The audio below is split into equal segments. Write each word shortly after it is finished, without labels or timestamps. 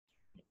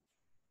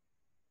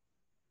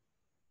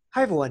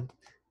Hi everyone.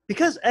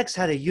 Because x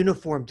had a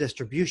uniform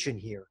distribution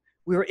here,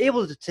 we were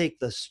able to take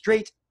the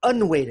straight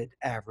unweighted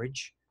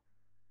average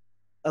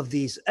of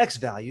these x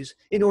values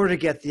in order to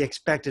get the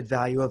expected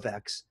value of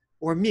x,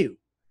 or mu,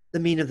 the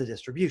mean of the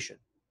distribution.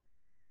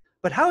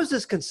 But how is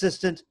this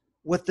consistent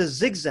with the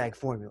zigzag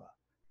formula,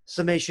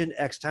 summation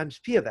x times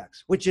p of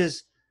x, which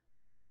is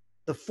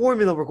the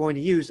formula we're going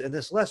to use in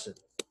this lesson?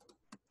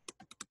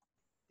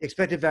 The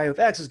expected value of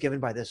x is given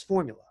by this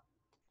formula.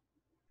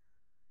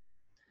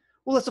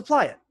 Well, let's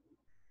apply it.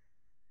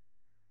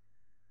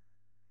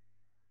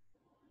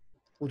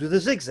 We'll do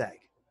the zigzag.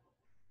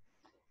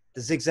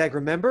 The zigzag,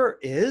 remember,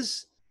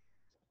 is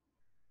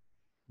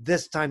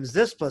this times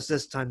this plus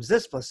this times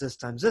this plus this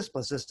times this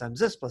plus this times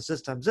this plus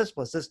this times this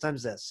plus this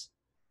times this.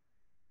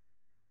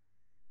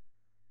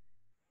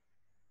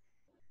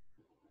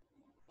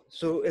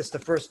 So it's the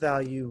first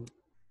value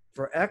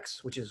for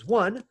x, which is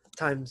 1,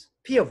 times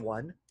p of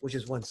 1, which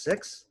is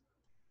 1/6,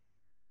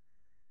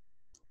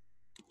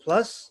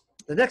 plus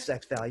the next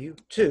x value,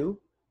 2,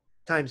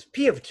 times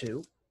p of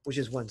 2, which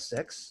is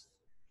 1/6,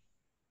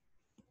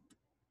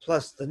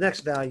 plus the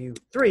next value,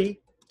 3,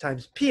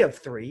 times p of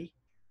 3,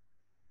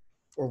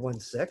 or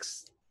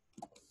 1/6,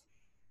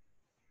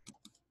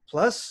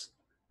 plus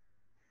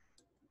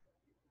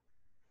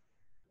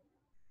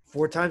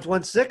 4 times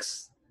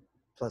 1/6,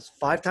 plus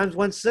 5 times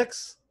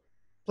 1/6,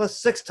 plus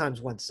 6 times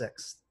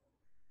 1/6.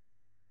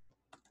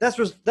 That's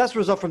the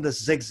result from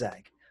this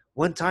zigzag.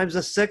 1 times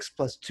a 6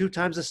 plus 2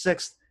 times a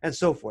 6, and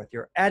so forth.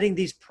 You're adding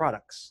these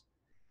products.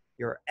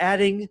 You're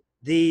adding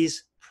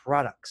these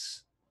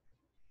products.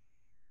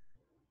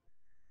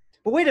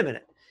 But wait a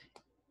minute.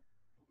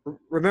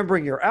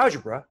 Remembering your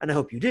algebra, and I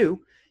hope you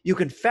do, you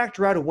can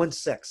factor out a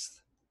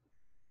 1/6.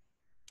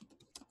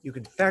 You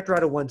can factor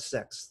out a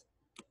 1/6.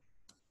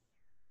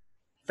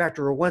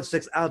 Factor a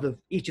 1/6 out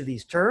of each of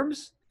these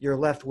terms. You're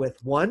left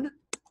with 1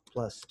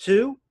 plus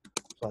 2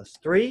 plus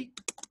 3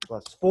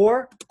 plus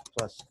 4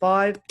 plus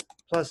 5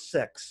 plus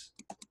 6.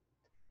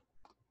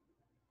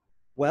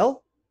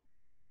 Well,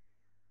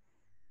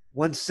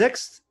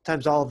 1/6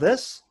 times all of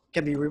this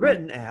can be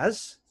rewritten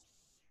as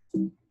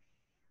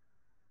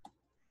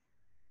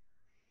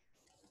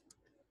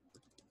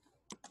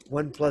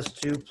 1 plus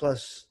 2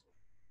 plus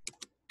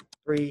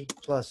 3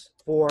 plus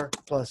 4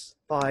 plus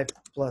 5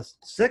 plus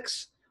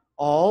 6,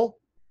 all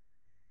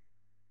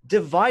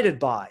divided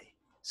by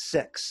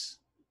 6,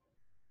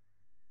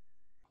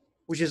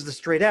 which is the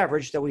straight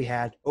average that we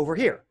had over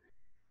here.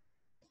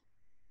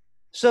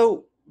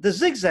 So the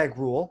zigzag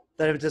rule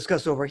that I've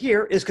discussed over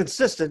here is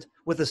consistent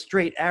with the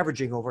straight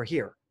averaging over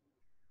here.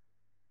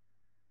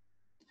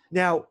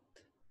 Now,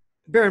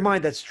 bear in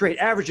mind that straight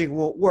averaging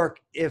won't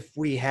work if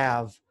we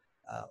have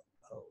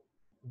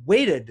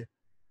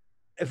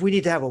if we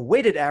need to have a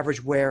weighted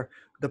average where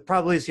the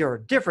probabilities here are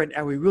different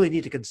and we really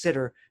need to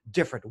consider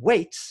different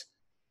weights.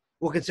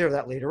 We'll consider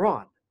that later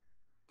on.